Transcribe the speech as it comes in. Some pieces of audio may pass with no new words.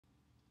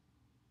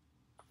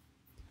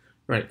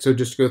Right, so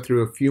just to go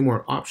through a few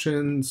more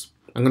options,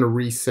 I'm going to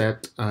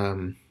reset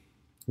in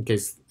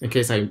case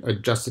I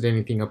adjusted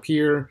anything up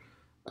here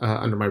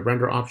under my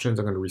render options.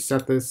 I'm going to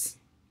reset this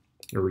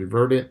or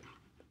revert it.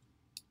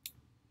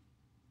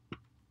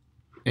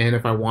 And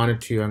if I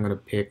wanted to, I'm going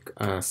to pick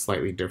a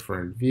slightly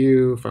different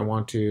view if I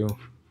want to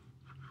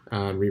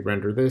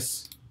re-render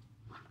this.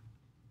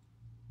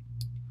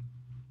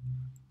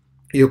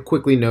 You'll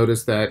quickly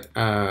notice that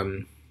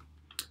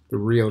the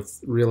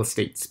real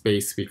estate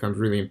space becomes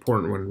really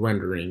important when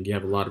rendering. You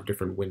have a lot of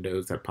different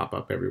windows that pop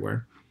up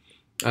everywhere.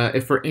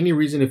 If for any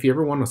reason, if you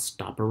ever want to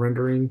stop a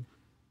rendering,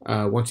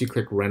 once you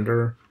click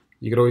render,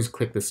 you could always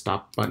click the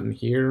stop button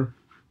here,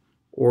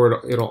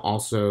 or it'll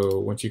also,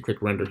 once you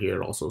click render here,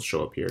 it'll also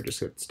show up here.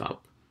 Just hit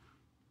stop,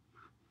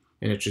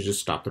 and it should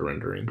just stop the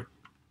rendering.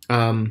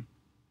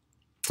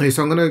 Okay,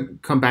 so I'm going to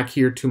come back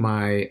here to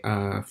my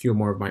few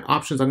more of my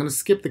options. I'm going to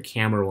skip the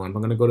camera one.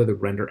 I'm going to go to the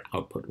render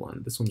output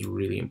one. This one's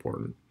really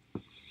important.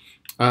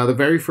 The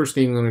very first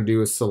thing I'm going to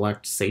do is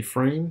select safe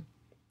frame.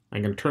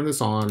 I'm going to turn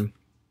this on.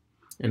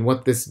 And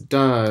what this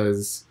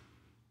does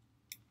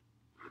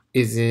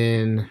is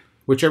in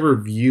whichever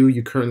view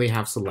you currently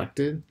have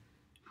selected,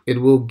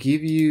 it will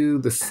give you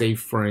the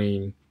safe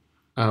frame,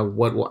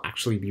 what will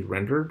actually be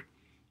rendered.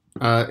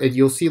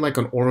 You'll see like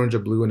an orange, a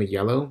blue, and a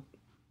yellow.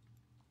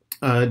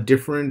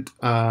 Different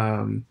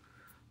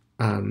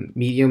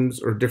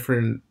mediums or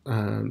different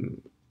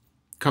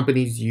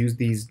companies use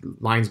these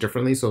lines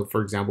differently. So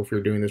for example, if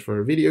you're doing this for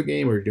a video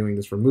game or you're doing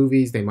this for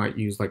movies, they might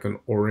use like an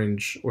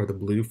orange or the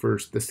blue for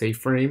the safe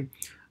frame.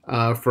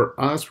 For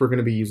us, we're going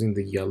to be using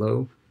the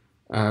yellow.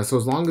 So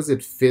as long as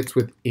it fits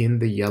within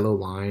the yellow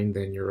line,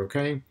 then you're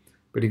okay.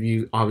 But if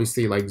you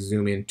obviously like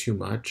zoom in too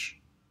much,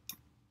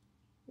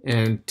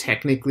 and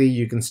technically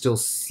you can still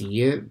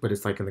see it, but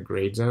it's like in the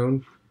gray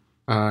zone.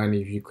 And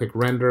if you click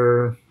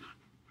render,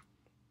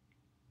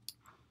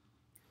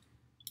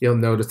 you'll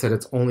notice that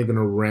it's only going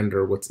to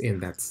render what's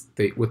in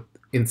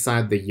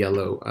inside the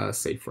yellow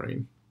safe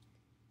frame.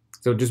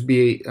 So just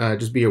be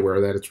aware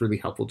of that. It's really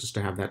helpful just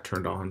to have that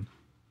turned on.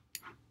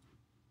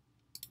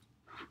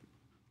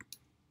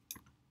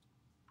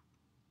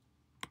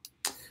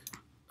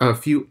 A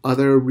few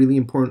other really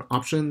important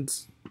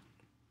options.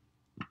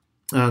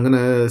 I'm going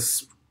to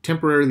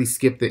temporarily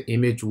skip the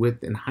image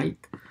width and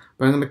height,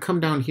 but I'm going to come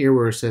down here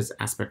where it says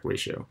aspect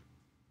ratio.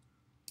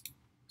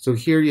 So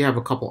here you have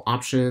a couple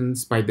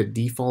options. By the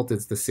default,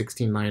 it's the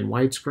 16:9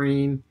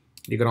 widescreen.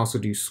 You can also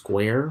do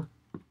square.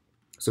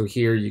 So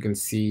here you can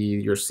see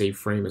your safe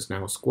frame is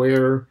now a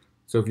square.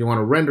 So if you want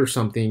to render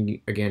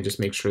something, again, just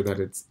make sure that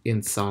it's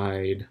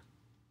inside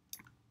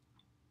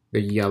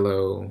the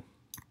yellow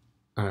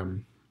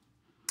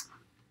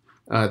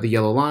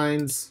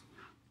lines,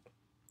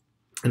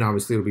 and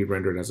obviously it'll be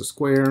rendered as a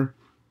square.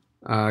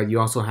 You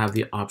also have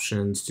the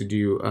options to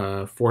do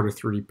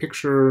 4:3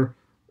 picture,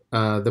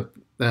 the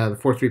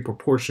 4:3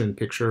 proportion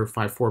picture,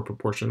 5:4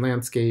 proportion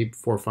landscape,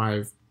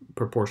 4:5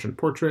 proportion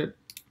portrait,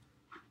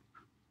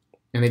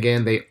 and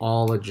again they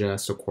all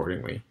adjust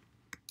accordingly.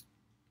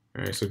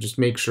 All right, so just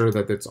make sure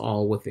that it's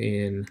all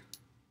within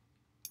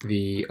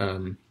the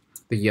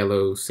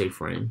yellow safe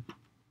frame.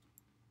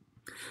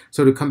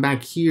 So to come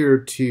back here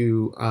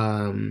to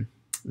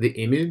the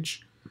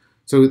image,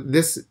 so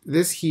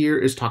this here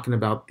is talking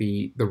about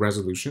the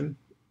resolution,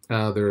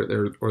 or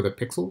the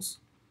pixels.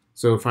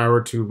 So if I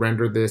were to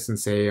render this and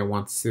say I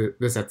want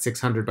this at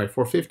 600 by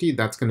 450,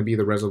 that's going to be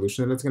the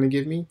resolution that it's going to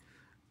give me.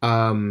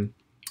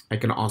 I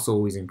can also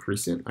always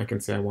increase it. I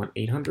can say I want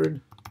 800.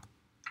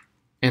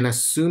 And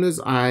as soon as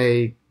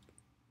I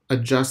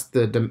adjust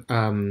the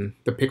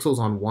pixels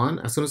on one,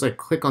 as soon as I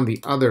click on the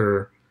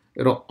other,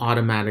 it'll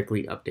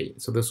automatically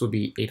update. So this will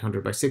be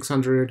 800 by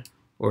 600,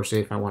 or say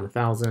if I want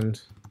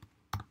 1000,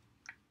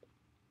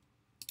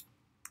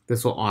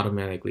 this will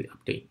automatically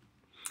update.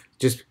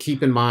 Just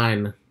keep in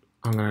mind,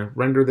 I'm going to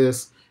render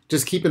this.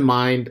 Just keep in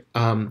mind,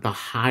 the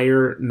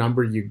higher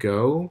number you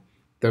go,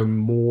 the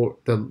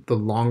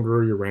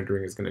longer your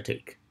rendering is going to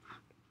take.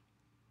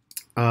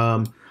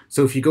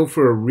 So if you go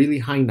for a really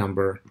high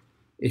number,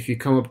 if you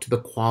come up to the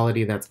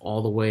quality that's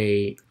all the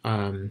way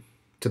to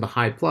the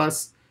high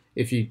plus,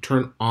 if you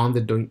turn on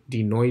the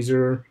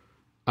denoiser,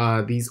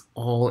 these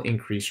all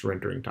increase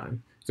rendering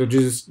time. So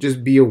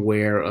just be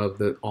aware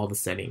of all the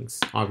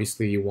settings.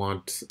 Obviously, you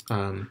want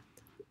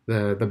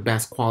the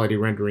best quality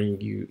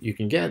rendering you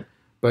can get,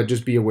 but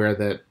just be aware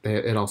that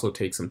it also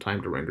takes some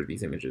time to render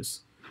these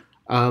images.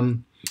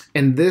 And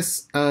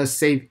this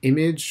save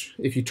image,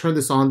 if you turn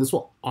this on, this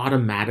will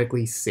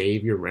automatically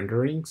save your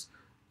renderings.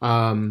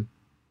 I'm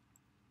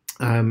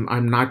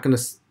not gonna.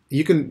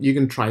 You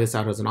can try this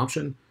out as an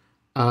option,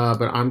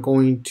 but I'm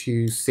going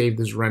to save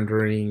this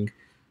rendering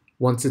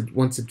once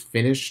it's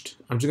finished.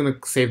 I'm just gonna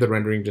save the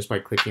rendering just by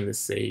clicking the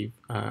save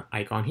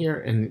icon here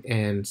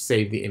and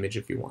save the image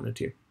if you wanted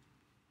to.